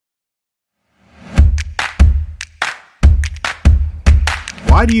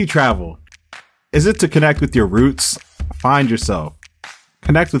Why do you travel? Is it to connect with your roots, find yourself,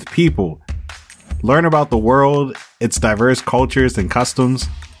 connect with people, learn about the world, its diverse cultures and customs?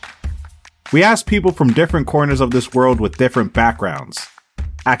 We asked people from different corners of this world with different backgrounds,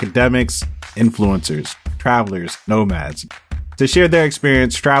 academics, influencers, travelers, nomads, to share their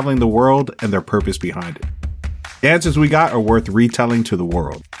experience traveling the world and their purpose behind it. The answers we got are worth retelling to the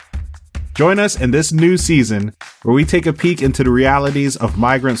world. Join us in this new season where we take a peek into the realities of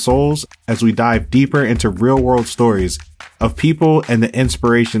migrant souls as we dive deeper into real-world stories of people and the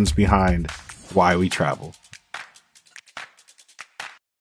inspirations behind why we travel.